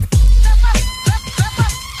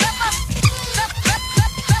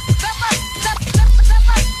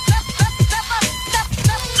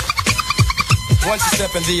Once you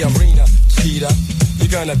step in the arena, cheetah,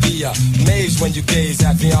 you're gonna be amazed when you gaze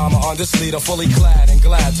at the armor on this leader, fully clad and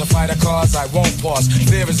glad to fight a cause I won't pause.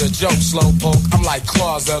 Fear is a joke, slow poke. I'm like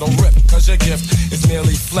claws that'll rip, cause your gift is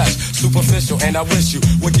merely flesh, superficial, and I wish you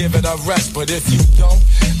would give it a rest. But if you don't,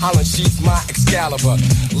 I'll unsheath my Excalibur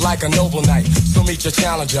like a noble knight. So meet your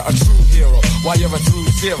challenger, a true hero, while you're a true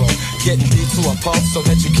zero, getting beat to a pulp so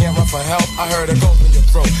that you can't run for help. I heard a gulp in your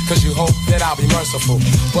throat, cause you hope that I'll be merciful.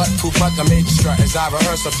 But poop out the major strut as I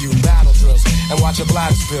rehearse a few battle drills and watch your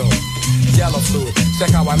bladder spill yellow fluid. Check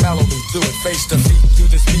how I mellowly do it, face to feet to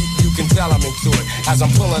this beat. You can tell I'm into it as I'm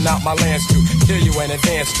pulling out my lance to kill you and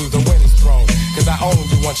advance to the winner's throne. Cause I own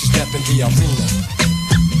you once you step in the arena.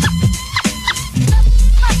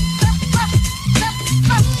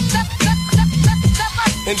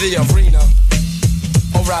 In the arena,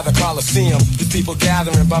 or rather Coliseum, these people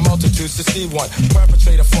gathering by multitudes to see one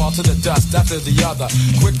perpetrator fall to the dust after the other,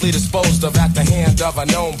 quickly disposed of at the hand of a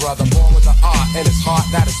known brother, born with an art in his heart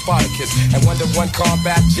that is Spartacus. And when the one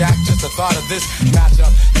combat jack, just the thought of this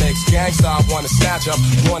matchup makes gangsta wanna snatch up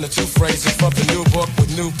one or two phrases from the new book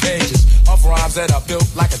with new pages of rhymes that are built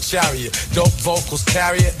like a chariot. Dope vocals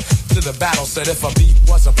carry it to the battle, said if a beat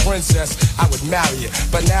was a princess, I would marry it.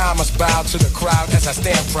 But now I must bow to the crowd as I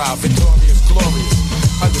stand proud, victorious, glorious.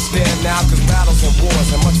 Understand now, cause battles and wars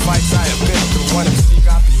and much fights I have been through. One MC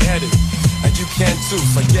got beheaded, and you can too,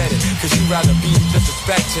 forget it. Cause you'd rather be just a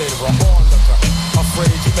spectator or onlooker.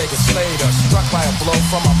 Afraid you make a slater, struck by a blow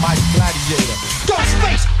from a mighty gladiator.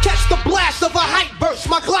 Ghostface, catch the blast of a hype burst.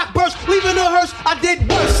 My clock burst, leaving a hearse. I did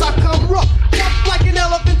worse, I come rough, tough like an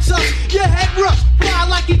elephant tusk. Your head rush, fly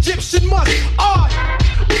like Egyptian musk.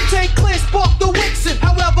 Take clear, spark the Wixen.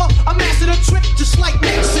 However, I mastered a trick just like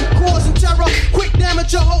Nixon, causing terror, quick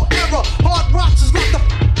damage your whole era. Hard rocks is like the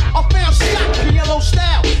I found shot, the yellow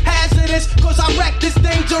style, hazardous, cause I wreck this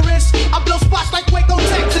dangerous. I blow spots like Waco,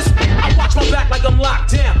 Texas. I watch my back like I'm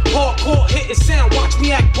locked down. Hardcore hitting sound, watch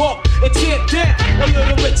me act raw and tear down a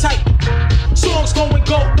little bit tight. Songs going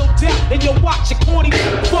gold, no doubt, and you watch a corny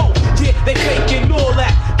flow. Yeah, they faking all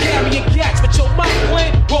that, carrying gats, but your mind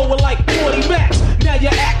plan rolling like 40 max. Now you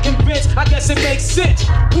act convinced, I guess it makes sense.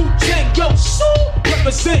 Wu-Tang, yo, so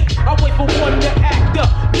represent. I wait for one to act up,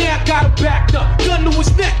 now I got him backed up. Gun to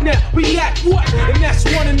his neck now, react what? And that's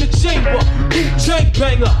one in the chamber. Wu-Tang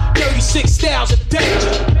banger, 36 styles of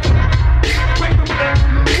danger. Bring them,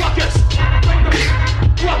 ruckus. Bring them,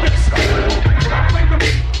 ruckus. Bring them,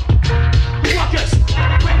 ruckus. Bring them, ruckus.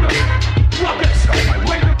 Bring them, ruckus.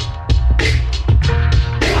 Bring them,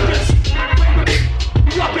 ruckus. Bring them,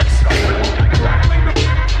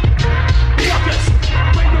 ruckus.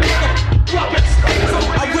 Bring them, ruckus.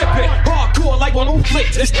 I whip it hardcore like one on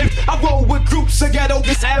flicks. I roll with groups of ghetto,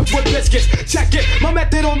 this ass with biscuits. Check it, my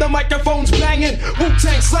method on the microphone's banging.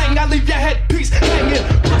 Wu-Tang slang, I leave your headpiece hanging.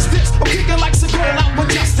 Plus this, I'm kicking like Seagull out with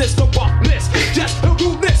justice. The roughness, just the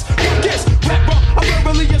rudeness, ruckus. Rapper, I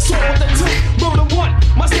verbally assault with the two. Murder one,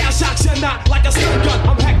 my style shocks you not like a stun gun.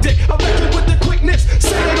 I'm hectic, I reckon with the quickness.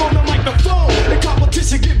 Say it on the microphone, the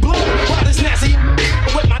competition get blown. Why this nasty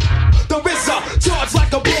with my the RZA, charge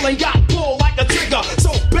like a bull and got pull like a trigger.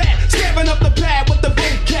 So bad, stabbing up the pad with the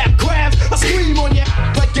vocab crabs. I scream on you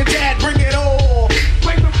like your dad, bring it on.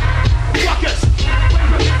 Bring them, ruckus.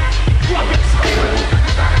 Bring them, ruckus.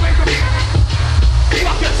 Bring them,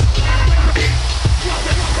 ruckus.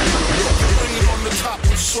 Bring it on the top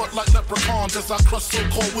and short like leprechauns as I crush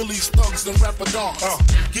so-called willies, thugs, and rapadons.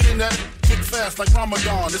 Get in that quick fast like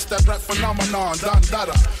Ramadan. It's that rap phenomenon, Don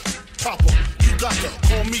Dada. Papa, you got to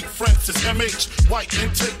call me Francis MH. White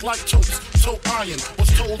intake like toast, so iron. Was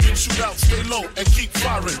told in shootouts, stay low and keep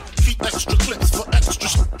firing. Keep extra clips for extra.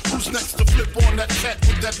 Who's next to flip on that cat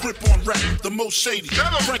with that grip on rap? The most shady,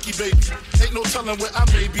 Frankie baby. Ain't no telling where I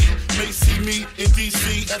may be. May see me in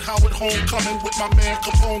DC at Howard Homecoming with my man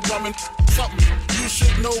Capone drumming something. You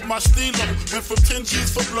should know my stilo. Went from 10 G's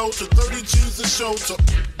for blow to 30 G's a show to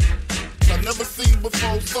I've never seen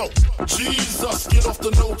before, so Jesus, get off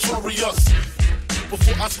the notorious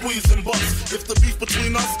before I squeeze and bust. If the beef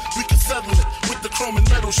between us, we can settle it with the chrome and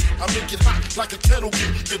metal shit. I make it hot like a kettle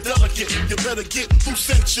get. You're delicate, you better get who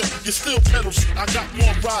sent you. You still pedal shit. I got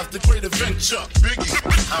more rides, the great adventure. Biggie,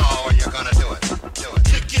 how are you gonna do it? Do it.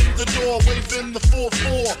 Kick in the door, waving the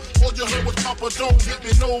 4-4. All you heard was Papa, don't hit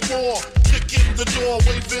me no more. Kick in the door,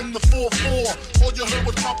 waving the 4-4. All you heard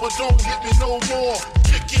was Papa, don't hit me no more.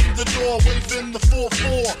 Kick in the door, waving the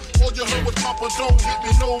 4-4. All you heard was Papa, don't hit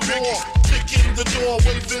me no more. Kick in the door,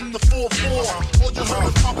 waving the 4-4. All you heard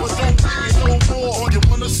was Papa, don't hit me no more. All you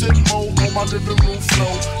wanna sit more on my living room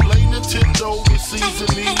floor. Play Nintendo with season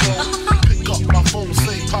Nino. Pick up my phone,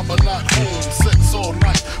 say Papa not home. Sex all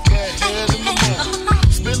night, bad head in the morning.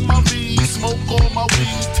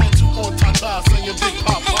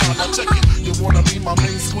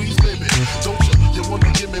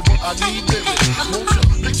 I need lyrics. Won't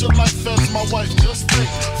you picture life as my wife? Just think.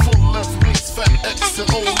 Full left wings, fat X and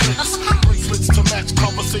old lips. Bracelets to match,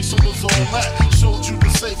 conversation was all that. Showed you the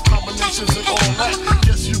safe combinations and all that.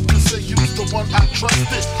 Guess you could say you's the one I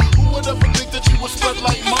trusted. Who would ever think that you would spread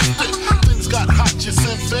like mustard? Things got hot, you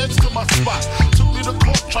sent feds to my spot. Took me to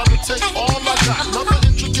court, tried to take all I got. Another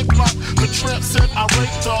intricate plot, the tramp said I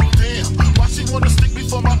raped her. Damn, why she wanna stick me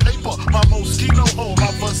for my paper? My Moschino hole, my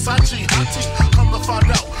Versace hottie. Come to find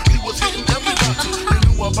out, he was hitting everybody. You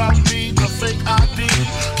knew about me, the fake ID.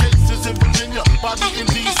 Cases in Virginia, body in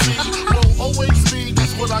DC. Won't always be,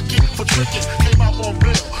 that's what I get for tricking. Came out on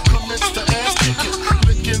bail, commenced to ass kicking.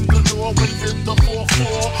 Licking the door, waving the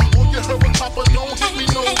 4-4. Or you heard a copper, don't hit me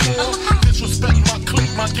no more. Disrespect my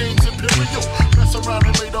clique, my game's imperial. Mess around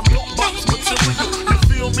and made a milk box material. You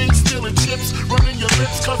feel me? Stealing chips, running your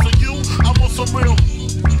lips. Cause of you, I want some real.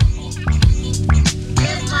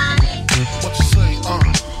 What you say, What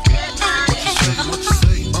you say, what you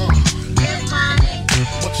say,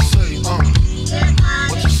 What you say,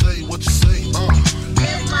 What you say, what you say, What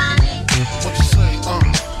you say, What you say,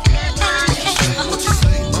 what you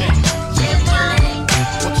say,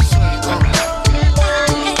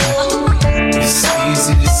 It's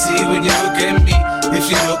easy to see when you look at me. If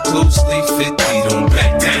you look closely, 50, don't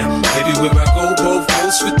back down. Everywhere I go, both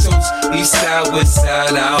coast for toast. East side, west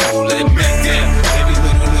side, I'll hold that back down. Every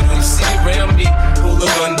little you see around me, pull a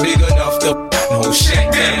gun big enough to whole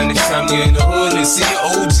shack down. Next time you're in the hood and see an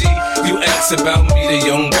OG, you ask about me, the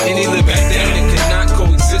young boy. And he live back down and cannot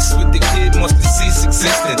coexist with the kid, must have ceased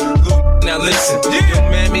existing. Little now listen, yo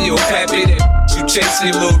mammy, yo pappy, that you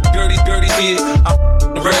chasing, your little dirty head. I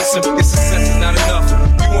ransom, it's success is not enough.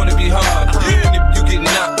 You wanna be hard, even if you get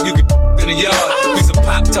knocked, you get in the yard. These are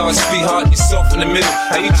Pop-Tarts, sweetheart, you soft in the middle.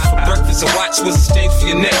 I eat you for breakfast, a watch was a stain for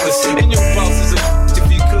your necklace. And your boss is a if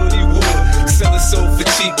you could, he would. Sell it so for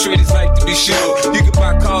cheap, traders like to be sure. You can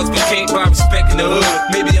buy cars, but can't buy respect in the hood.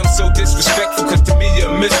 Maybe I'm so disrespectful, cause to me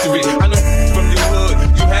you're a mystery. I know from your hood,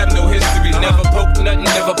 you have no history. Never poke nothing,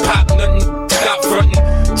 never pop nothing. Stop frontin'.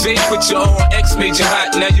 Jay put you on, X made you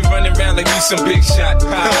hot. Now you running around like you some big shot.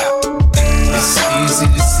 It's easy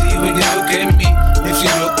to see when you look at me. If you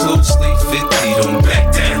look closely, 50, don't back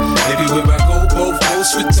down. Everywhere I go, both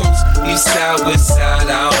coast for toast. East side, west side,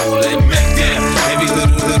 I'll hold that back down. Every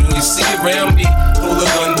little you see around me, pull a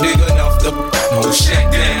gun big enough to whole shack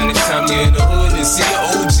down. Next time you're in the hood and see an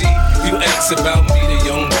OG, you ask about me, the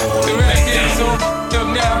young boy. Back down. So,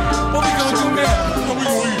 now, what we gonna do now? What we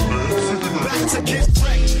gonna do? Back to get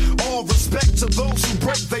wrecked. All respect to those who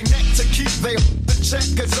break their neck to keep their check,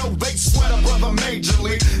 cause oh, they sweat a brother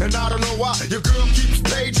majorly. And I don't know why your girl keeps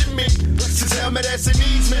paging me. She tell me that she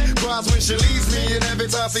needs me, cries when she leaves me, and every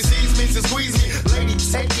time she sees me, she squeeze me. Lady,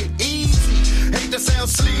 take it easy. Hate to sound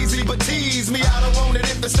sleazy, but tease me. I don't want it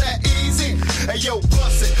if it's that easy. Hey yo,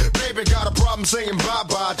 bust it. Baby got a problem saying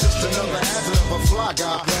bye-bye. Just another hazard of a fly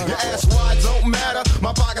guy. Your ass wide don't matter.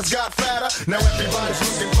 My pockets got fatter. Now everybody's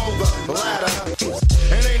looking for the ladder.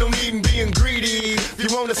 And ain't no need in being greedy. If you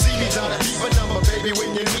wanna see me, try to keep a number, baby,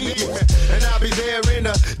 when you need me. And I'll be there in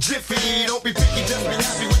a jiffy. Don't be picky, just be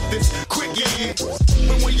happy with this quickie.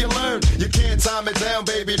 But when you learn, you can't time it down,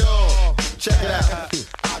 baby doll. Check it out.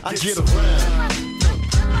 I get around.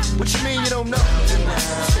 What you mean you don't know?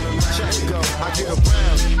 Check it go. I get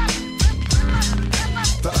around.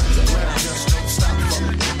 The underground just don't stop for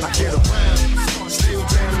me. I get around. Still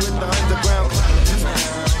down with the underground.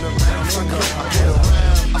 I get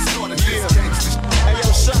around. I started this gangsta. Hey yo,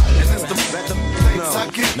 shot. And it's the things I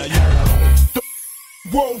get. Now you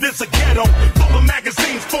world is a ghetto, full of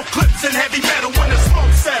magazines, full clips and heavy metal. When the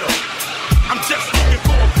smoke settles, I'm just looking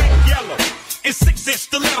for a big yellow and 6-inch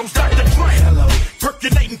stilettos, Dr. Dre. Hello.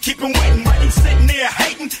 Percolating, keeping waiting while you sitting there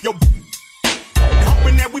hating. Yo,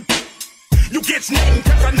 hoping that you get snating,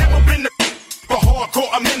 cause I never been the for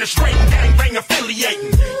hardcore administrating, gangbang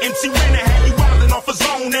affiliating. MC Renner had you wildin' off a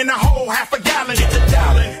zone and a whole half a gallon. Get the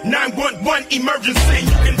dialing, 911 emergency.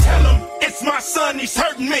 You can tell him it's my son, he's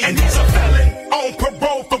hurting me, and he's a felon on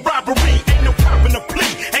parole for robbery. Ain't no copping a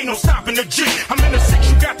plea, ain't no stopping the G. I'm in the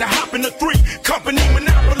 6, you got to hop in the 3. Company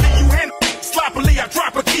monopoly, you handle sloppily. I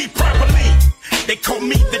drop a key properly. They call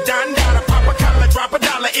me the Don Dada, pop a collar, drop a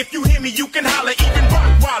dollar. If you hear me, you can holler. Even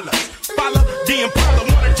Rottweiler, follow the Impala.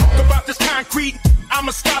 Wanna talk about this concrete? I'm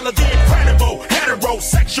a scholar, the incredible,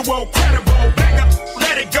 heterosexual, credible. Back up,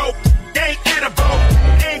 let it go. Ain't edible,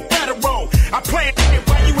 ain't federal. I play it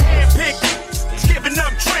while you handpick. It's giving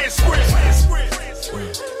up transcript.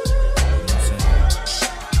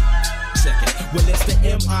 Well, it's the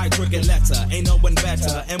M.I. drinking letter, ain't no one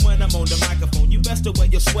better. And when I'm on the microphone, you best to wear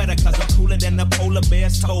your sweater, because I'm cooler than the polar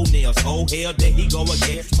bear's toenails. Oh hell, there he go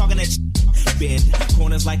again, talking that bend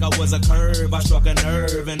corners like I was a curve. I struck a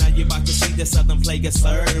nerve, and now you about to see the southern player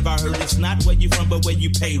serve. I heard it's not where you from, but where you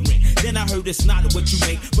pay rent. Then I heard it's not what you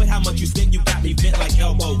make, but how much you spend. You got me bent like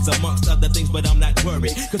elbows, amongst other things, but I'm not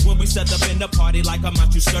worried. Cause when we set up in the party, like I'm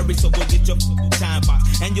out you scurry, so go get your time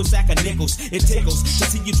box and your sack of nickels. It tickles to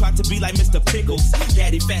see you try to be like Mr. Pickles.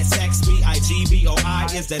 Daddy Fat Sacks, B-I-G-B-O-I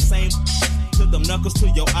is that same. To them knuckles to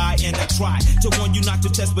your eye, and I try to warn you not to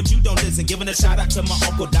test, but you don't listen. Giving a shout out to my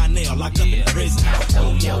Uncle Donnell, locked up in prison. Now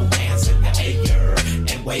throw your hands in the air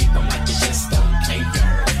and wave them like you just don't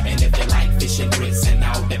care. And if you like fish and grits and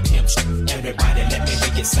all that pimp shit, everybody let me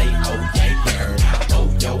hear you say, oh yeah, girl. Now throw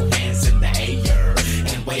your hands in the air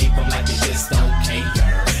and wave them like you just don't care.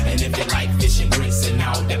 And if you like fish and grits and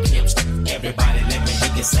all that pimp shit, everybody let me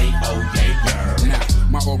hear you say, oh yeah, girl. Now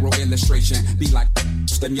my oral illustration be like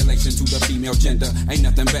stimulation to the female gender. Ain't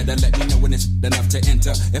nothing better, let me know when it's enough to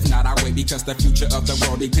enter. If not, I wait because the future of the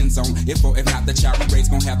world depends on if or if not the child we raise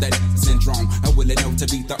gon' have that syndrome. Or will it know to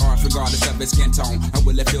beat the odds regardless of its skin tone? Or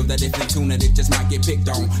will it feel that if we tune it, it just might get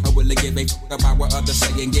picked on? Or will it give a about what others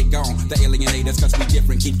say and get gone? The alienators, cause we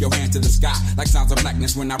different, keep your hands to the sky. Like sounds of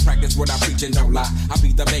blackness when I practice what I preach and don't lie. I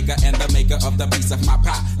be the baker and the maker of the piece of my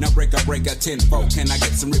pie. Now break a tenfold, can I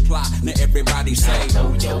get some reply? Now everybody say,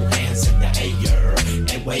 throw your hands in the air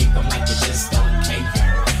and wave them like you just don't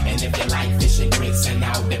care. And if you like fish and grits and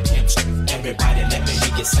all that pimp shit, everybody let me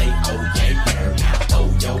hear you say, oh yeah, girl. Now throw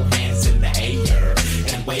your hands in the air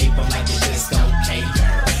and wave them like you just don't care.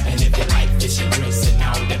 And if you like fish and grits and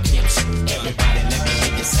all that pimp shit, everybody let me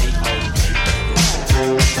hear you say, oh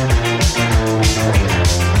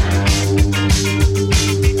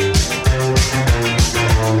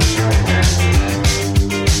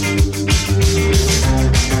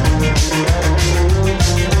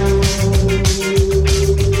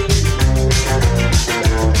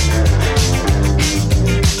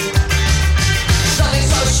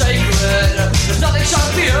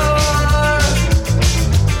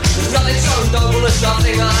There's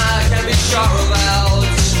nothing I can be sure about.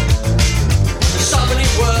 There's so many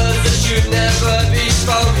words that should never be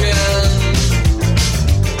spoken.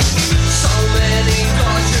 So many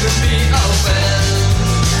doors shouldn't be open.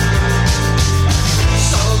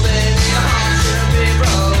 So many hearts shouldn't be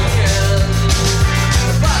broken.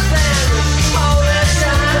 But then, all this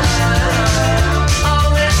time, all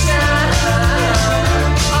this time,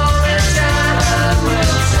 all this time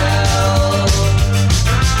will tell.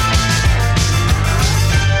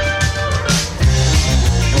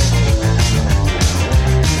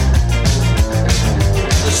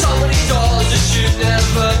 Should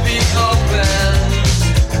never be opened,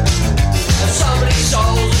 and so many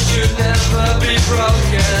souls that should never be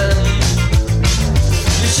broken.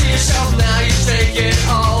 You see yourself now, you take it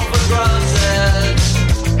all for granted.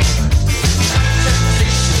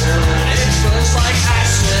 Temptation, it burns like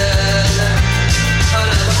acid, and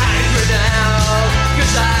I'm angry now,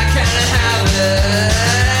 'cause I can't have it.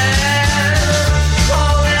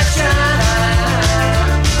 All the time,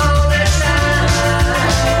 all the time.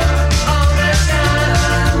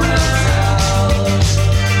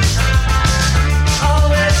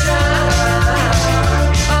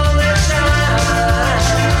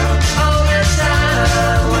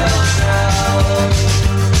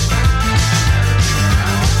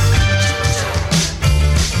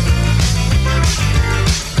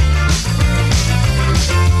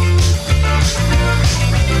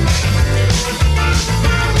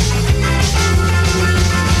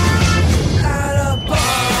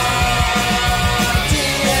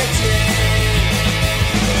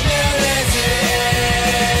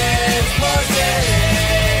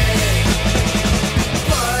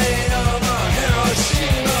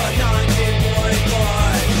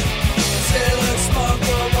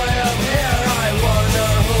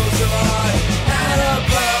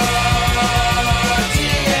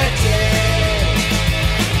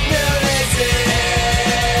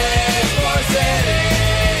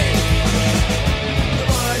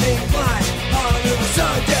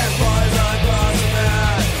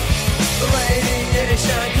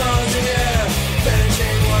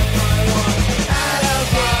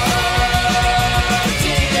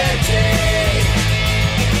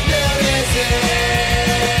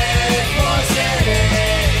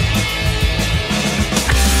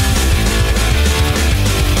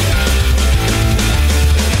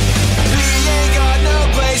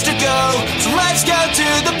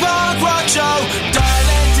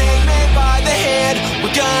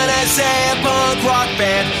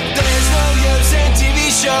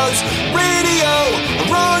 Radio,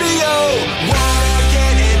 rodeo, wanna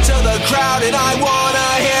get into the crowd and I wanna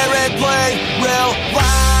hear it.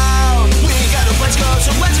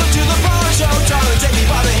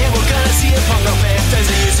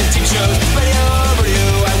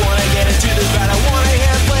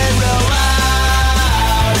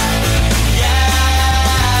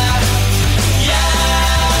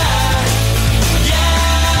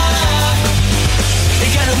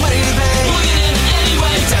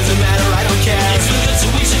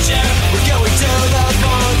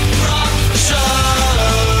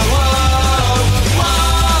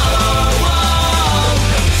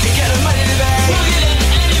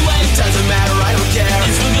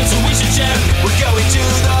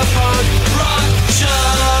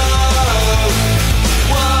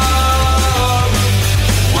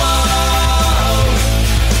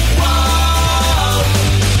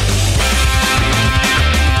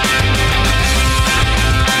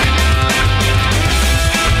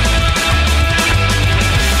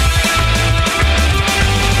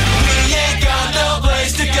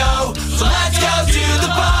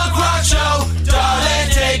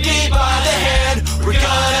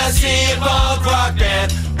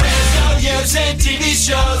 movies and TV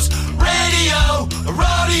shows, radio,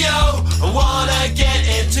 rodeo. I wanna get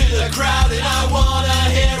into the crowd and I wanna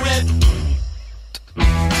hear it.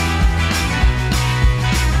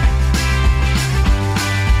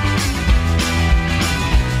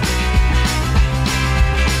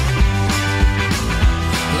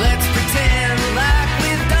 Let's pretend like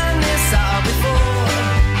we've done this all before.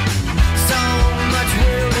 So much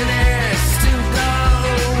wilderness to go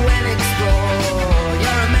and explore.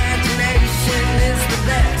 Your imagination is the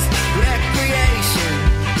best recreation.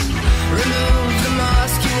 Remove the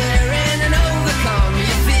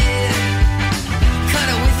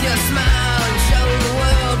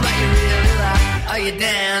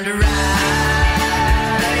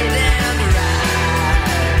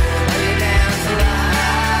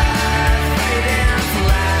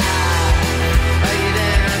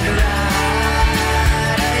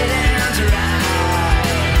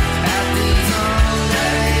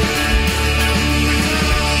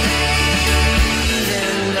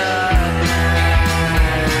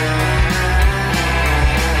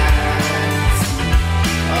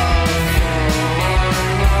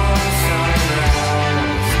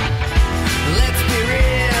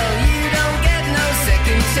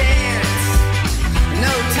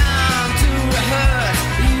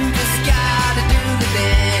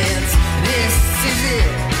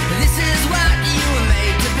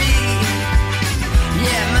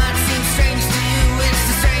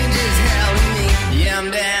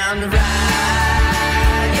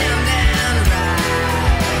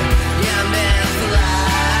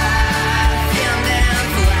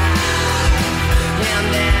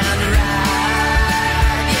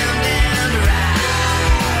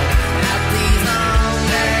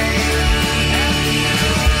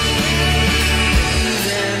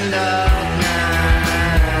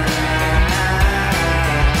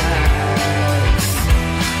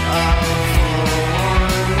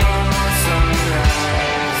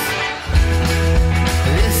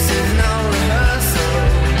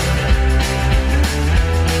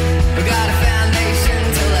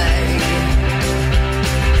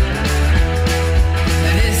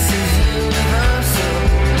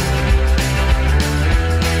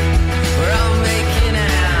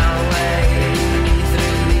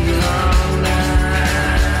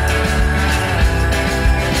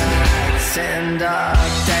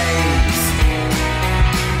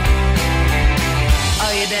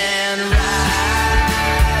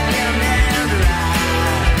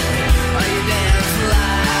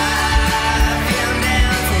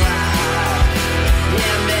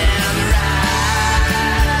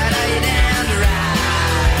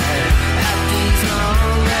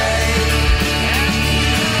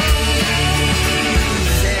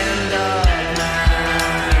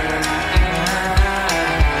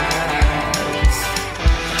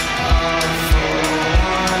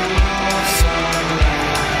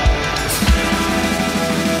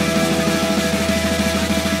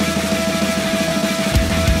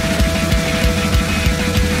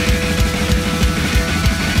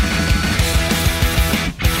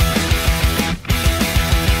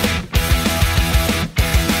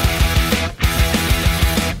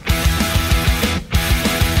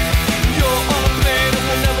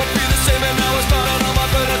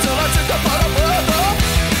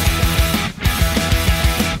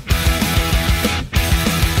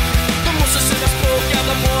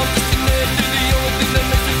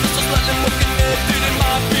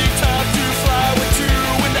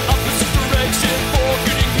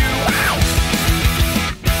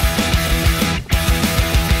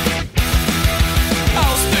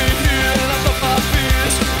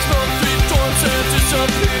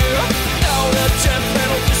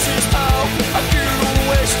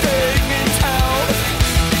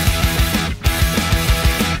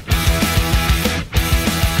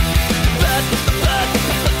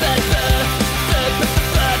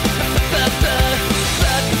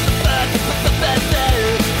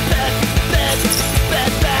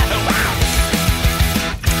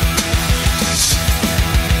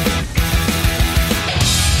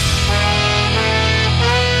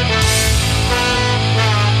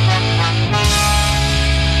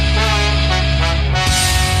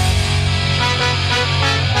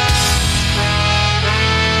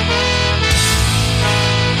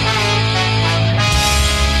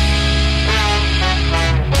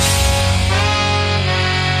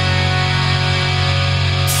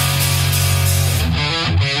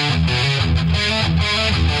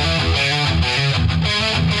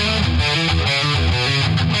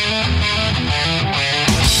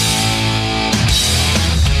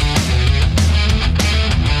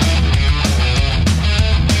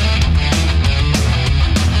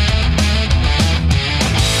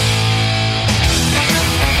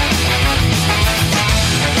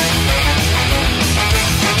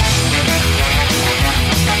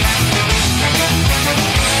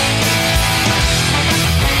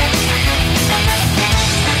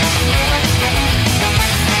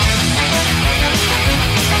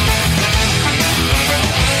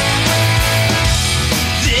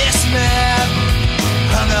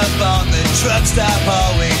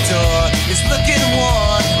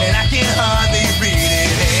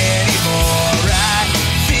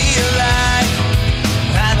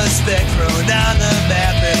speck thrown down the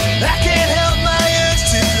map, and I can't help my urge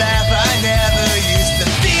to laugh. I never used to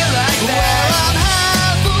feel like that. Well, I'm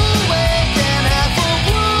half awake and half a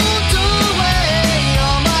wound away.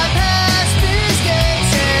 All my past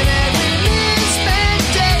mistakes and every misspent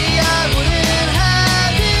day, I wouldn't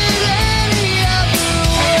have it any other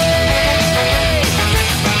way.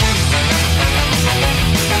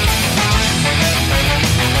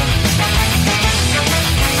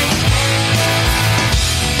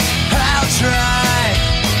 I'll try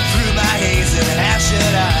through my haze and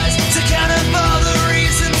half-shut eyes to count up all the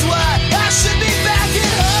reasons why I should be back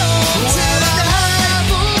at home tonight. Half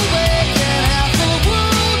awake and half a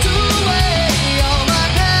wound away. All my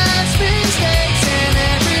past mistakes and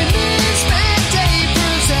every misspent day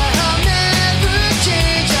proves that I'll never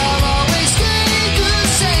change. I'll always stay the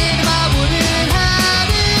same. I wouldn't have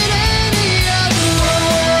it any other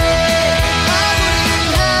way. I wouldn't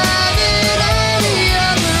have it any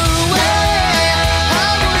other way.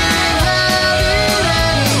 I wouldn't have it any other way. I wouldn't have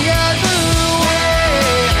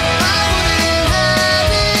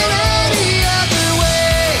it any other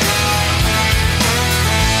way.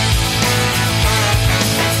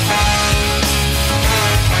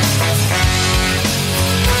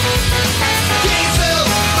 Gainesville,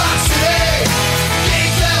 my city.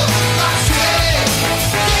 Gainesville, my city.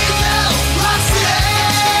 Gainesville, my city.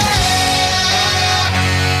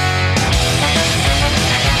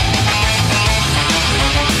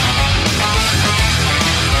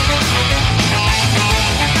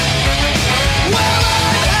 Well,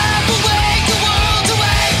 I'm half awake, a world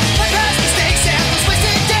away. My past mistakes and those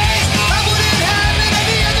wasted days. I wouldn't have it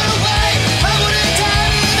any other way. I wouldn't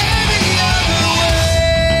have it any other way.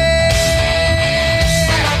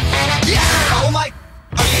 Yeah! Oh my,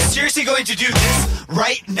 are you seriously going to do this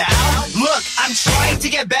right now? Look, I'm trying to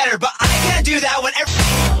get better, but I can't do that when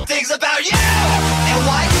everything's about you. And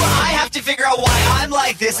why do I have to figure out why I'm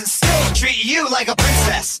like this and still treat you like a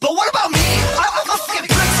princess? But what about me? I'm a fucking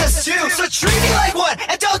princess too, so treat me like one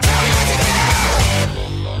and don't tell me what to do.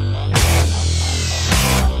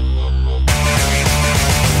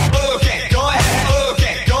 Okay, go ahead.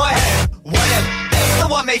 Okay, go ahead. Whatever. That's the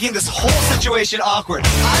one making this whole situation awkward.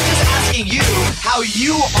 I'm just asking you how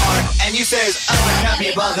you are, and you say, oh, I can't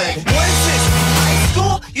be bothered. What is this? High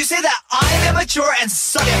school? You say that I'm immature and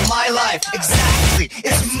suck at my life. Exactly.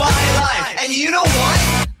 It's my life. And you know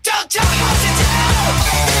what? Don't tell me what to do!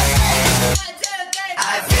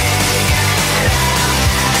 I figured it out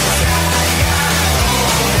as I got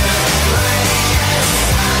older. Yes,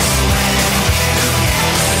 I swear you get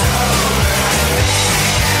sober. I figured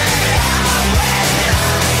it out when I got sober. Like, yes, I swear you get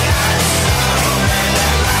older.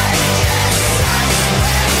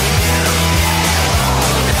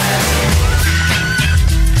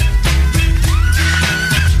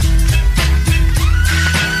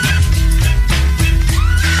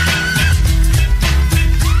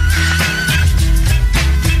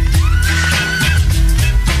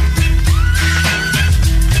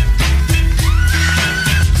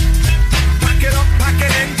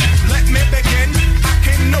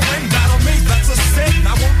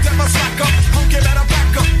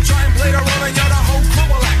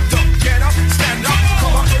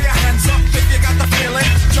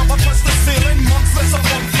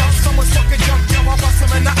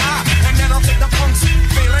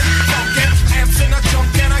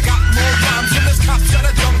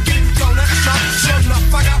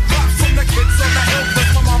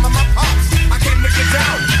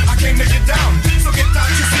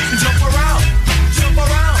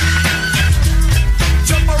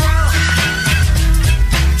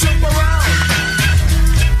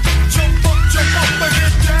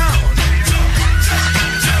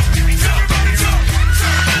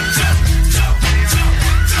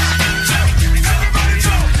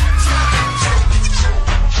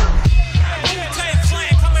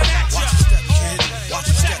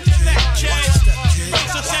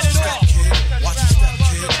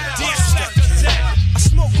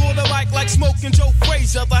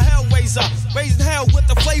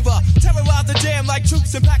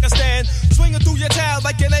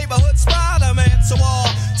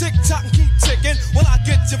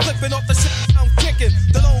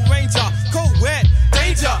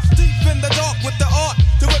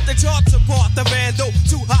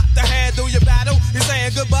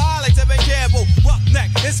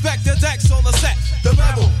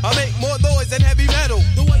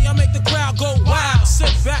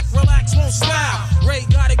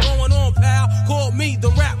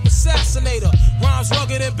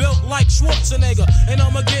 Schwarzenegger, and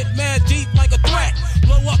I'ma get mad deep like a threat.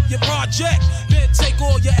 Blow up your project, then take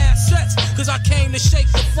all your assets. Cause I came to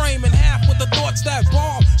shake the frame in half with the thoughts that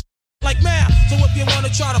bomb. So if you wanna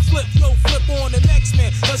try to flip, yo, flip on the next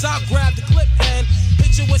man. Cause I'll grab the clip and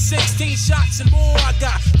hit you with 16 shots and more. I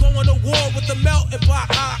got going to war with the melting pot.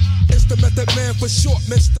 It's the Method Man for short,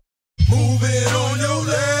 mister. Move it on your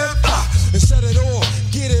left, and set it off,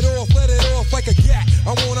 get it off, let it off like a gat.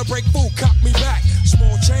 I wanna break food, cop me back.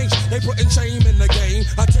 Small change, they putting shame in the game.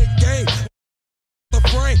 I take game, the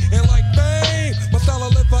frame, and like fame, my style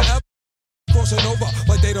live forever. Crossing over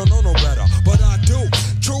like they don't know no better, but I do.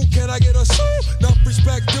 True, can I get a soul? Enough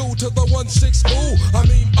respect due to the 1-6 ooh. I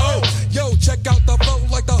mean, oh, yo, check out the flow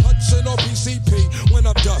like the Hudson or PCP when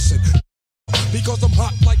I'm dusting. Because I'm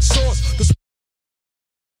hot like sauce.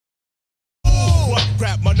 What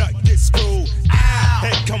grab my nut, get screwed.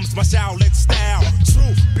 Here comes my Shaolin style.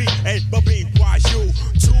 True, B-A-B-Y-U.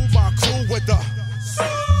 To my crew with the.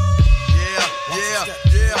 Yeah.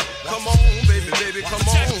 Come on, baby, come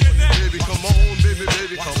on. Baby, come on,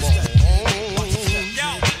 baby, come on. Yo,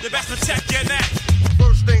 you best protect your neck.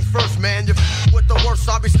 First things first, man, you with the worst.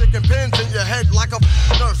 I'll be sticking pins in your head like a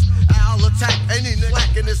nurse. I'll attack any nigga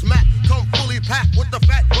lacking this mat. Come fully packed with the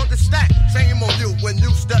fat rugged stack. Shame on you when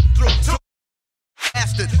you step through.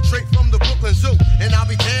 Bastard, straight from the Brooklyn Zoo. And I'll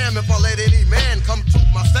be damned if I let any man come to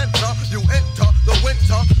my center. You enter the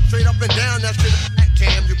winter, straight up and down, that shit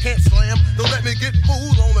cam. You can't slam, don't let me get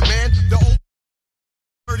fooled on the man. The old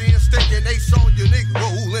dirty and stinking, they so unique.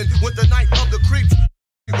 Rolling with the night of the creeps.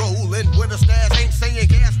 Rolling with a stash, ain't saying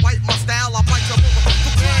gas, bite my style, I bite your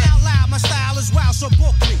motherfucker. Crying out loud, my style is wild, so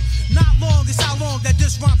book me. Not long is how long that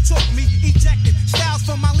this rhyme took me. Ejecting styles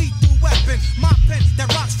from my lethal weapon. My pen that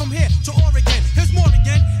rocks from here to Oregon. Here's more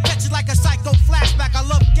again, catch it like a psycho flashback. I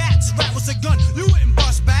love gats, rap was a gun, you wouldn't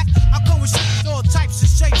bust back. I come with shit, all types of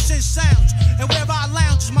shapes and sounds. And wherever I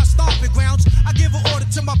lounge is my stomping grounds. I give an order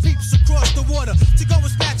to my peeps across the water to go and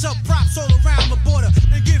snatch up props all around the border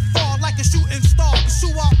and get far like a shooting star. Cause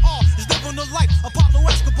who I are is living the life Apollo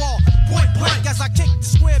Escobar. Point blank as I kick the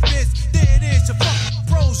square biz. There it is, your fucking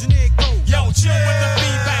pros and there it goes. Yo, chill with the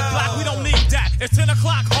feedback block, we don't need that. It's 10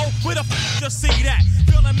 o'clock, hope, where the f*** just see that?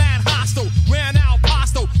 Feeling mad hostile, ran out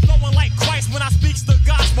pasto, flowing like Christ when I speaks the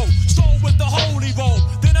gospel. Soul with the holy roll,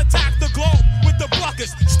 then attack the globe with the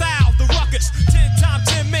buckets. Style, the ruckus, 10 times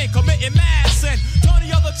 10 men committing mad sin. Turn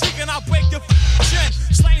the other cheek and I'll break your chin.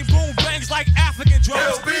 Slaying boom bangs like African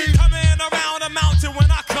drums. Coming around a mountain when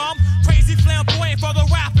I come. Crazy flamboyant for the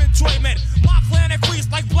rap enjoyment. My clan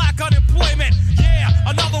increased like black unemployment. Yeah,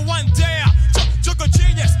 another one dare. Took a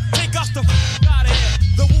genius, take us the out of here.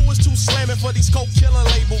 The woo is too slamming for these coke killing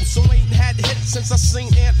labels. So ain't had hits since I seen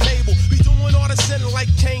Aunt Mabel. Be doing all the sin like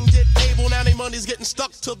Cain did Abel. Now they money's getting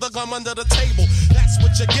stuck to the gum under the table. That's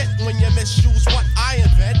what you get when you misuse what I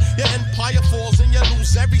invent. Your empire falls and you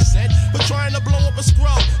lose every cent. But trying to blow up a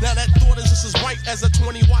scrub, now that thought is just as bright as a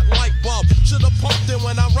 20-watt light bulb. Should've pumped it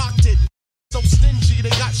when I rocked it. So stingy, they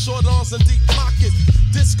got short arms and deep pockets.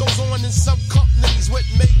 This goes on in some companies with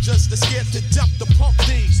majors that scared to death to pump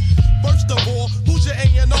these. First of all, who's your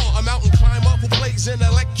A&R? A mountain climber who plays an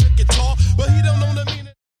electric guitar, but he don't know the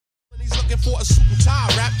meaning. When he's looking for a suit and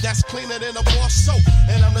tie rap that's cleaner than a bar soap,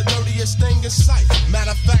 and I'm the dirtiest thing in sight.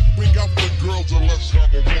 Matter of fact, bring out the girls and let's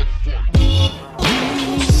have a walk.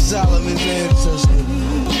 Solomon's ancestor.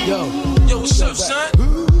 Yo, what's up, son?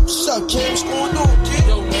 What's up, kid? What's going on, kid?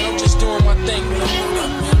 Yo, man, I'm just doing my thing, man.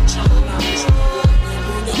 I'm trying to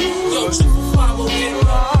yo, 2 for 5 over here, man. 2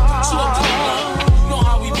 up to the line. You know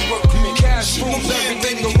how we be working, man. Cash rules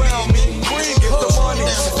everything around me. Cream get the money.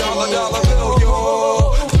 Dollar bill, yo.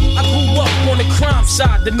 I grew up on the crime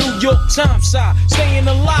side, the New York Times side. Staying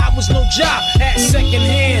alive was no job, had second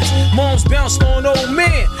hands. Moms bounced on old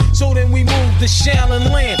man. So then we moved to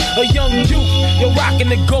Shaolin Land, a young youth, yo rocking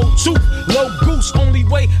the go-to, low goose. Only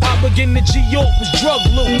way I begin to G-York was drug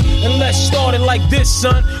loot. And let's start it like this,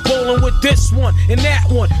 son, rolling with this one and that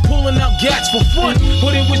one, pulling out gats for fun.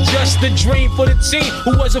 But it was just a dream for the team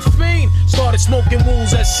who was a fiend. Started smoking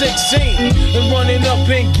wools at 16 and running up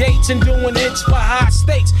in gates and doing hits for high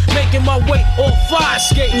stakes, making my way off fire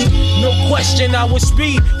skates. No question I was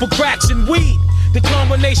speed for cracks and weed. The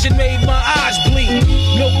combination made my eyes bleed.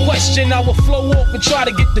 No question I would flow off and try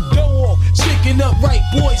to get the dough off. Sticking up right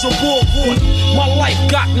boys on board. My life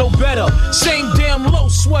got no better. Same damn low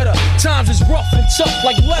sweater. Times is rough and tough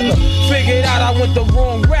like leather. Figured out I went the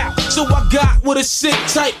wrong route. So I got with a sick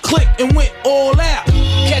tight click and went all out.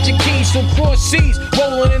 Catching keys from cross seas,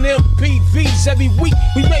 rolling in MPVs. Every week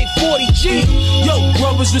we made 40 G. Yo,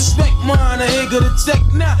 brothers respect mine. I ain't gonna take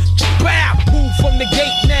now. Bow, move from the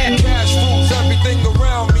gate now. Cash rules everything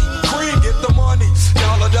around me. Cream get the money.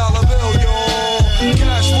 Dollar bill, yo.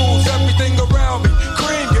 Cash rules everything around me.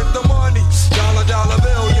 Cream get the money. Dollar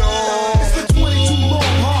bill, yo. It's been 22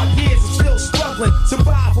 long hard years, I'm still struggling.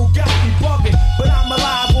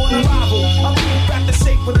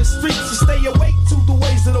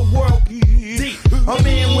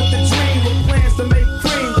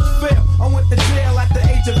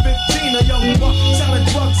 young buck selling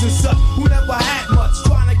drugs and such. Who never had much,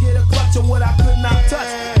 trying to get a clutch of what I could not touch.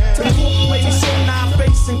 To the court lady, showing I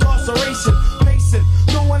face incarceration. Pacing,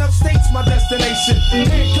 no one upstates my destination.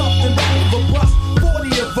 Handcuffed in back of a bus,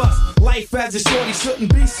 40 of us. Life as a shorty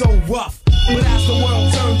shouldn't be so rough. But as the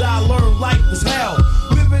world turned, I learned life was hell.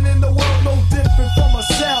 Living in the world no different from a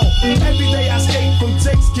cell. Every day I skate from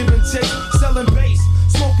Jake's giving chase, selling bass,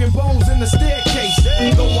 smoking bones in the staircase.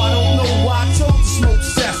 Though I don't know why I chose to smoke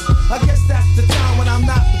cess. I guess that's the time when I'm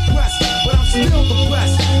not depressed, but I'm still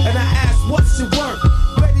depressed. And I ask, what's your work?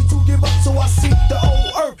 Ready to give up, so I seek the old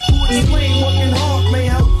earth. Who explain working hard may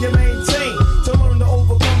help you maintain. To learn to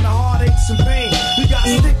overcome the heartaches and pain. We got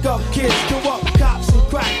stick up kids, corrupt cops and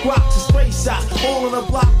crack rocks and stray shots. All on the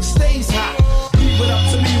block that stays hot. Leave it up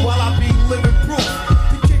to me while I be living proof.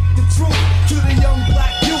 To kick the truth to the young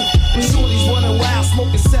black youth. The shorties running wild,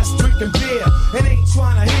 smoking cess, drinking beer. And ain't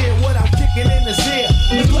trying to hear what I'm kicking in his ear.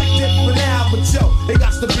 Neglected for now, but yo, it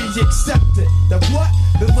got to be accepted. The what?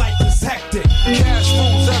 The life is hectic. Cash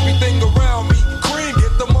rules everything around me. Cream,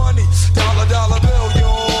 get the money. Dollar, dollar bill, yo.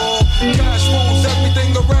 Cash rules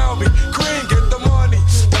everything around me. Cream, get the money.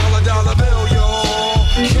 Dollar, dollar bill, yo.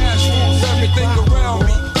 Cash rules everything around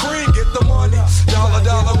me. Cream, get the money. Dollar,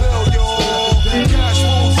 dollar bill, yo. Cash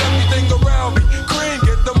rules everything around me. Cream,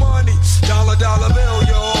 get the money. Dollar, dollar bill,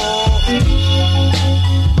 yo.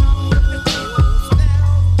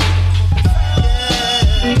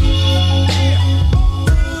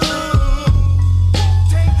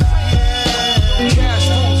 Cash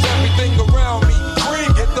rules everything around me.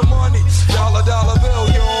 Cream, get the money. Dollar, dollar bill,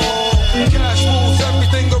 yo. Cash rules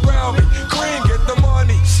everything around me. Cream, get the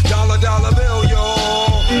money. Dollar, dollar bill, yo.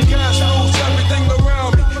 Cash rules everything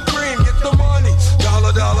around me. Cream, get the money.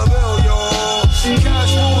 Dollar, dollar bill, yo.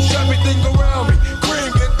 Cash rules everything around me.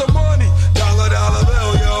 Cream, get the money. Dollar, dollar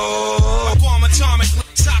bill, yo. Form atomic,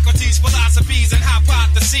 Socrates, philosophies and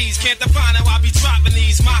hypotheses. Can't define how I be dropping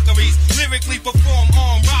these mockeries. Lyrically perform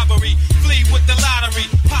armed robbery. Flee with the lottery.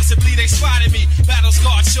 Possibly they spotted me. Battle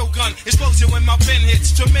scarred shogun. Explosion when my pen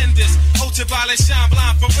hits. Tremendous. Ultraviolet shine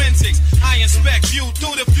blind forensics. I inspect view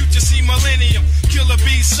through the future. See millennium. Killer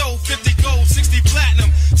bees sold 50 gold, 60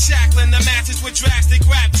 platinum. Shackling the matches with drastic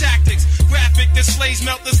rap tactics. Graphic displays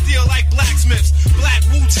melt the steel like blacksmiths. Black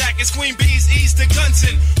wool jackets, queen bees ease the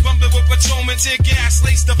gunson. Rumbling with patrolmen, tear gas,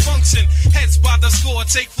 lace the function. Heads by the score,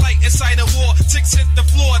 take flight inside a war. Ticks hit the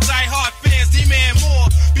floor, die hard fans demand more.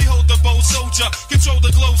 Behold the bold soldier, control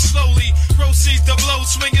the glow slowly. Proceeds the blow,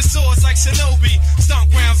 swinging swords like shinobi.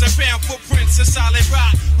 Stomp grounds and found footprints in solid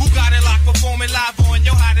rock. Who got it locked, performing live on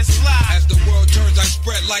your hottest fly. As the world turns, I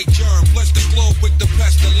spread like germ. Bless the globe with the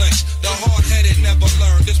pestilence. The hard-headed never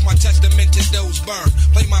learn. This my testament to those burned.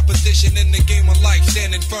 Play my position in the game of life,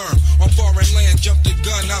 standing firm. On foreign land, jump the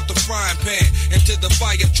gun out the frying pan. Into the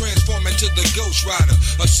fire, transform into the Ghost Rider.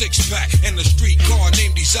 A six-pack in the street car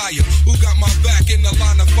named Desire. Who got my back in the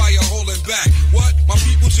line of fire, holding back? What? My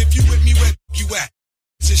peoples, if you with me, where you at?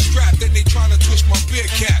 It's strapped, then they tryna twist my beer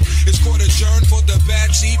cap. It's called a adjourn for the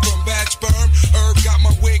bad seed from bad sperm. Herb got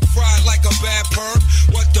my wig fried like a bad perm.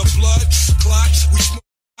 What the blood clots? We smoke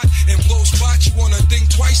and blow spots. You wanna think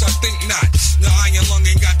twice? I think not. The iron lung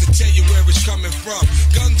ain't got to tell you where it's coming from.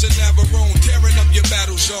 Guns in Navarone, tearing up your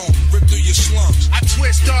battle zone, rip through your slums. I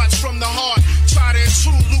twist darts from the heart, try to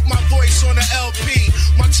intrude, loop my voice on the LP.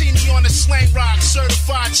 Martini on the slang rock,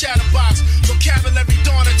 certified chatterbox. Vocabulary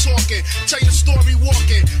Donna talking, tell your story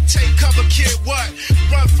walking. Take cover, kid, what?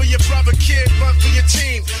 Run for your brother, kid, run for your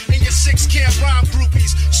team. And your six can't rhyme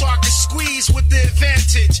groupies, so I can squeeze with the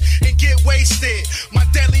advantage and get wasted. My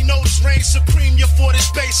deadly notes reign supreme, your fort is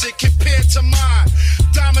basic compared to mine.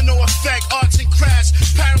 Domino effect, arts and crafts,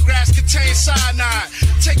 paragraphs contain cyanide.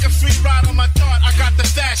 Take a free ride on my dart, I got the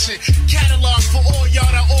fashion. Catalog for all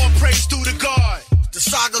y'all that all praise due to God. The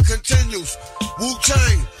saga continues.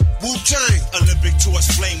 Wu-Tang, Wu-Tang. Olympic torch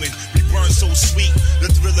flaming, we burn so sweet. The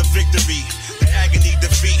thrill of victory, the agony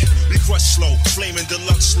defeat. We crush slow, flaming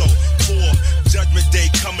deluxe slow. War, judgment day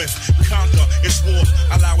cometh, conquer, it's war.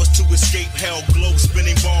 Allow us to escape hell, glow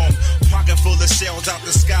spinning bomb. Pocket full of shells out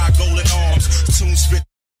the sky, golden arms. Tune spit.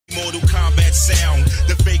 Mortal Kombat sound.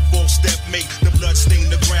 The fake ball step make the blood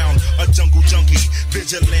stain the ground. A jungle junkie,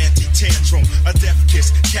 vigilante tantrum. A death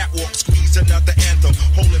kiss, catwalk squeeze another anthem.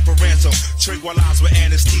 Hold it for ransom. Tranquilize with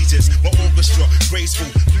anesthesias. My orchestra,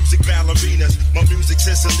 graceful music ballerinas. My music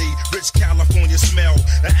Sicily, rich California smell.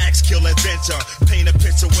 An axe kill adventure, paint a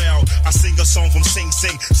picture well. I sing a song from Sing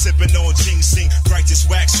Sing, sipping on ginseng. Righteous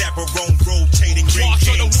wax chaperone, rotating ring March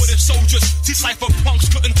kings. on the wooden soldiers, these cypher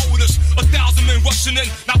punks couldn't hold us. 1,000 men rushing in,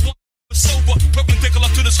 not one sober, perpendicular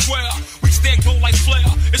to the square. We stand gold like flare,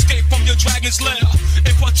 escape from your dragon's lair.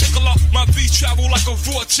 In particular, my V travel like a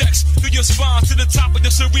vortex through your spine to the top of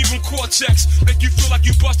your cerebral cortex. Make you feel like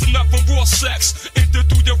you busting up from raw sex. Enter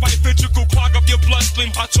through your right ventricle, clog up your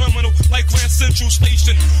bloodstream. Hot terminal like Grand Central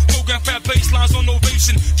Station. Program fat baselines on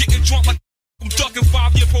ovation. Getting drunk like I'm ducking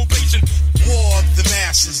 5-year probation. War of the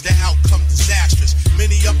masses, the outcome disastrous.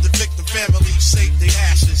 Many of the victim families saved their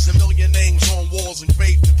ashes. A million names on walls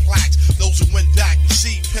engraved in plaques. Those who went back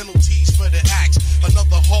received penalties for their acts.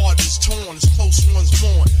 Another heart is torn as close ones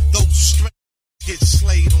mourn. Those who get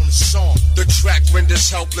slayed on the song. The track renders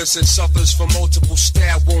helpless and suffers from multiple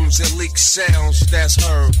stab wounds and leaked sounds that's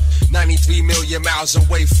heard 93 million miles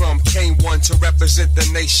away from K1 to represent the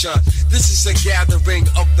nation. This is a gathering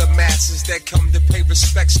of the masses that come to pay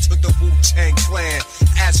respects to the Wu-Tang Clan.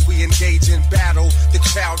 As we engage in battle, the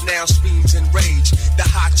crowd now screams in rage. The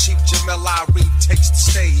hot chief Jamel Ari takes the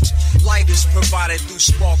stage. Light is provided through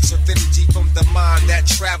sparks of energy from the mind that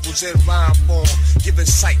travels in rhyme form, giving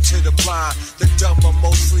sight to the blind. The dumb are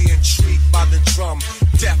mostly intrigued by the drum.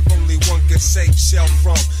 Death only one can save self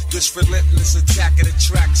from. This relentless attack of the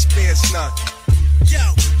track spares none. Yo,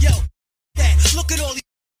 that look at all these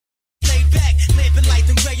laid back, lamping light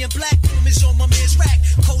and gray and black. Room is on my man's rack.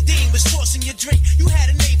 Codeine was forcing your drink. You had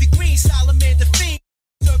a navy green, Salamander fiend.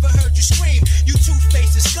 Never heard you scream. You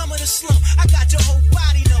two-faced, scum of the slum. I got your whole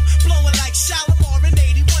body numb, blowing like Shalimar in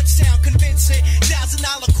 81 sound convincing.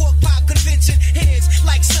 $1,000 cork pop convention. Hands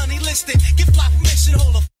like Sonny Liston. Give fly permission,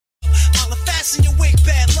 hold up. I'll fasten your wig,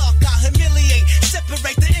 bad luck. I'll humiliate.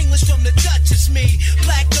 Separate the English from the Dutch. It's me.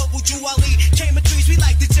 Black noble Juwali. Came of trees, we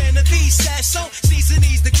like the Genovese. Sasso,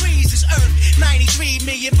 seasonese degrees is Earth. 93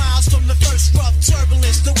 million miles from the first rough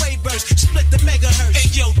turbulence. The wave burst, split the megahertz. Hey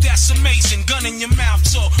yo, that's amazing. Gun in your mouth,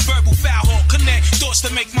 so verbal foul hawk. Connect thoughts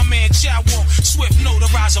to make my man chow walk. Swift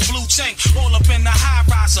notarizer, blue tank, all up in the high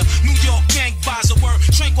riser. New York gang visor, word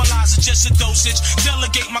tranquilizer, just a dosage.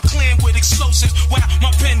 Delegate my clan with explosives. Wow,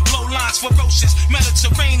 my pen blow lines ferocious.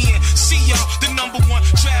 Mediterranean, see y'all, the #1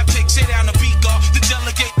 draft pick. Tear down the B-guard, the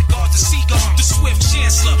delegate, the guard, the seagull, the swift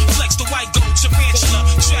chancellor. Flex the white gold tarantula.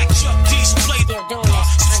 Track truck, diesel, play the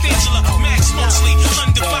substantial. Max mostly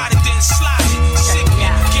undivided, then slide it. Sick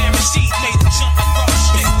man, guaranteed, made the jump across.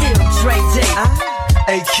 Still Dre Day.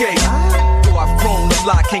 AK, though I've grown a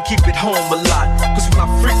lot, can't keep it home a lot. Cause when I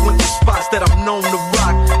frequent the spots that I'm known to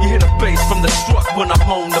rock, you hear the bass from the truck when I'm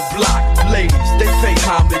on the block. Ladies, they pay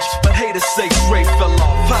homage, but haters say Dre fell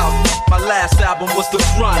off. How? My last album was The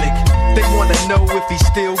Chronic. They wanna know if he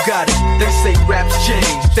still got it. They say raps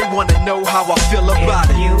change, they wanna know how I feel about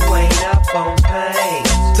it. You ain't up on pain.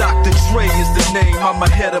 Dr. Dre is the name, I'm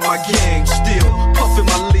ahead of my game. Still puffin'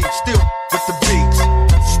 my leaf, still with the beats.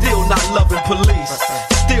 Still not loving police.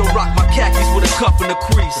 Still rock my khakis with a cuff and a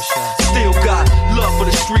crease. Still got love for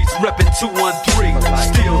the streets, reppin' 213.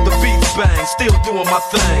 Still the beats bang, still doing my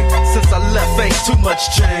thing. Since I left, ain't too much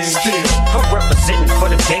change. Still I'm representing for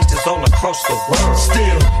them gangsters all across the world.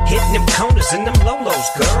 Still hitting them corners and them lolos,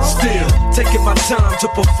 girl. Still taking my time to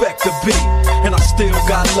perfect the beat, and I still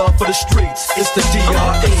got love for the streets. It's the DRE.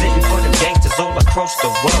 I'm representing for them gangsters all across the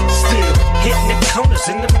world. Still hitting them corners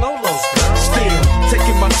and them lolos, girl. Still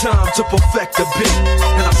taking my time to perfect the beat,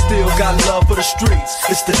 and I still got love for the streets.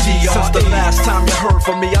 It's the DRE. Since the last time you heard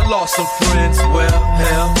from me, I lost some friends. Well,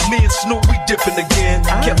 hell, me and Snoop, we dipping again.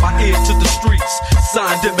 Kept my ear to the streets,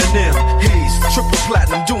 signed Eminem. He's triple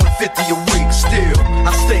platinum, doing 50 a week. Still,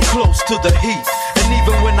 I stay close to the heat, and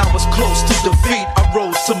even when I was close to defeat, I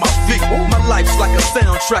rose to my feet. My life's like a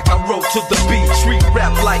soundtrack, I wrote to the beat. Treat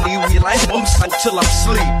rap like we like until I'm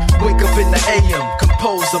sleep. Wake up in the AM,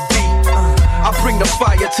 compose a beat. I bring the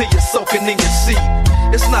fire till you're soaking in your seat.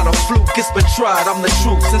 It's not a fluke, it's been tried, I'm the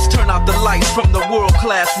truth. Since turn out the lights from the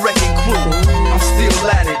world-class wrecking crew, I'm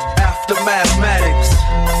still at it, after mathematics.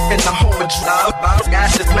 In the home of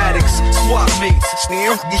mathematics, swap meets,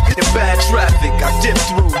 sneer, you get in bad traffic. I dip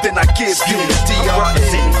through, then I give you the DRE. I'm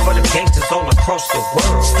representing for them gangsters all across the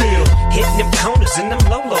world. Still hitting them corners and them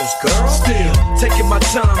lolos, girl. Still taking my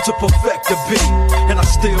time to perfect the beat, and I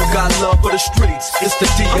still got love for the streets. It's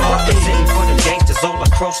the DRE. I'm representing for them gangsters all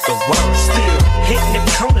across the world. Still hitting them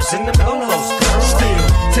corners and them lolos, girl. Still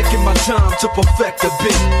taking my time to perfect the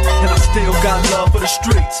beat, and I still got love for the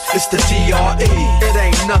streets. It's the DRE. It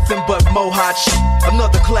ain't nothing but mohawk shit.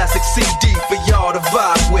 Another classic CD for y'all to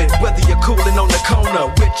vibe with. Whether you're coolin' on the corner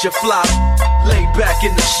with your fly, laid back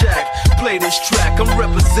in the shack, play this track. I'm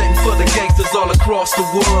representing for the gangsters all across the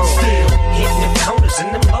world. Still hitting them corners and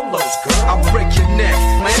them lolos, girl. I'll break your neck,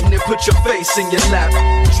 man, and put your face in your lap.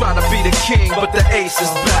 Try to be the king, but the ace is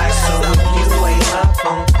back. So you ain't up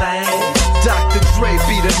on things. Dr. Dre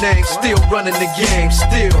be the name, still running the game.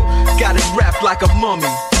 Still got it wrapped like a mummy.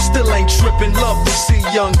 Still ain't tripping, love to see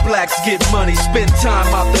young blacks get money. Spend time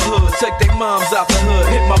out the hood, take their moms out the hood.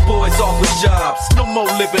 Hit my boys off with jobs, no more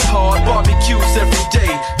living hard. Barbecues every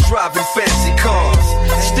day, driving fancy cars.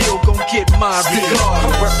 Still gon' get mine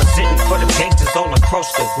regardless. I'm representing for the gangsters all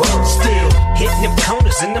across the world. Still hitting them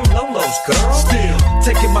corners and them lolos, girl. Still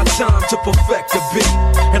taking my time to perfect the beat,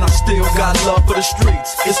 and I still got love for the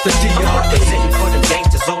streets. It's the DRE. I'm representing for the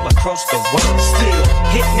gangsters all across the world. Still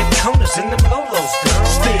hitting them corners and them lolos, girl.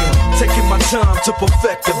 Still taking my time to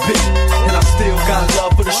perfect the beat, and I still got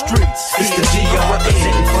love for the streets. It's the DRE. I'm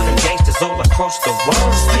representing for the gangsters all across the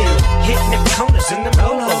world. Still hitting them corners and them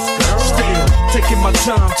lolos, girl. Still taking my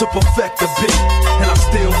time to perfect the beat, and I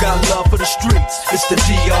still got love for the streets. It's the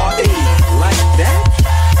DRE. Like that?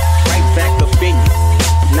 Right back up in you.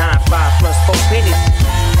 9-5 plus 4 pennies.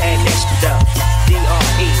 Add extra dough.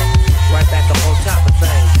 DRE. Right back up on top of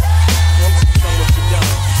things. Show what you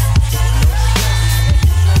done.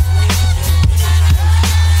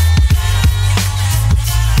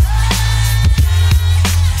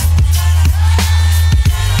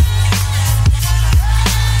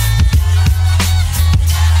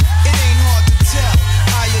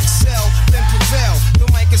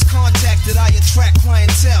 Contacted, I attract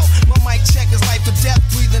clientele. My mic check is life or death,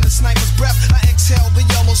 breathing a sniper's breath. I exhale the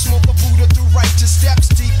yellow smoke of Buddha through righteous steps,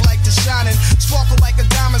 deep like the shining, sparkle like a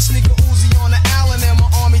diamond, sneaker Uzi on the island, and my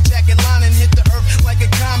army jacket lining hit the earth like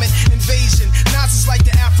a comet invasion. Nazis like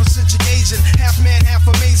the Afrocentric Asian, half man, half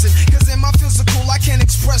amazing. Cause in my physical, I can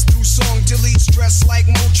express through song, delete stress like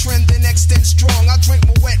Motrin, then extend strong. I drink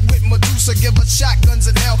my wet with Medusa, give her shotguns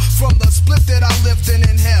in hell from the split that I lift and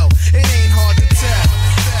inhale. It ain't hard to tell.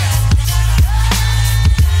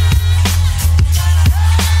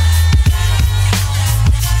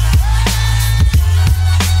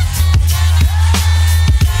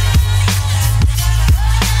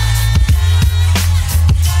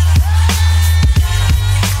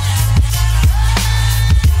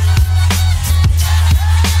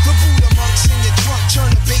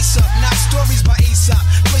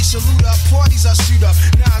 Salute up, parties I shoot up,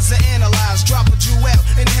 Nas I analyze, drop a jewel,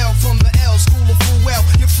 inhale from the L, school of full well,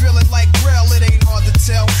 you feel it like Braille, it ain't hard to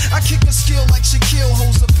tell. I kick a skill like Shaquille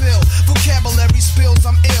holds a pill, vocabulary spills,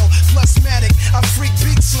 I'm ill, plusmatic, I freak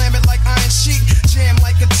beat, slam it like iron sheet, jam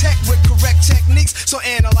like a tech with correct techniques, so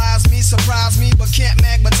analyze me, surprise me, but can't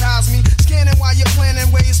magnetize me, scanning while you're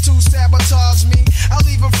planning ways to sabotage me, I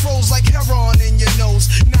leave it froze like heroin in your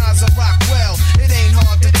nose, Nas I rock well, it ain't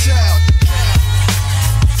hard to tell.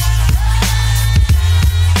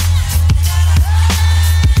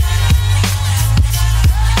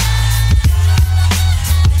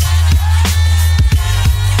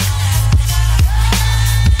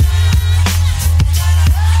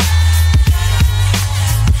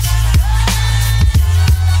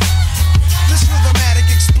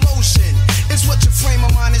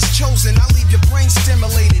 I leave your brain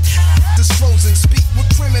stimulated. This frozen speak with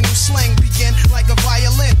criminal slang. Begin like a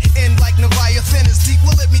violin, end like Leviathan is deep.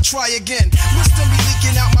 Well, let me try again. Wisdom be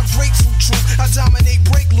leaking out my grapefruit truth. I dominate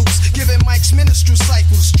break loops, giving mics ministry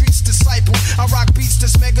cycles. Streets disciple. I rock beats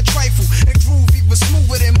that's mega trifle and groove even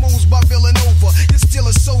smoother than moves by Villanova. You're still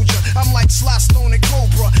a soldier. I'm like Sly Stone and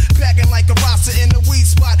Cobra, packing like a roster in the weed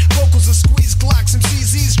spot. Vocals are squeezed Glocks, some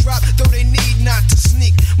CZs drop, though they need not to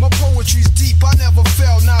sneak. My poetry's deep. I never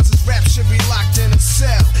fell. Nas's rap should be locked in a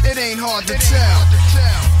cell. It ain't hard to tell.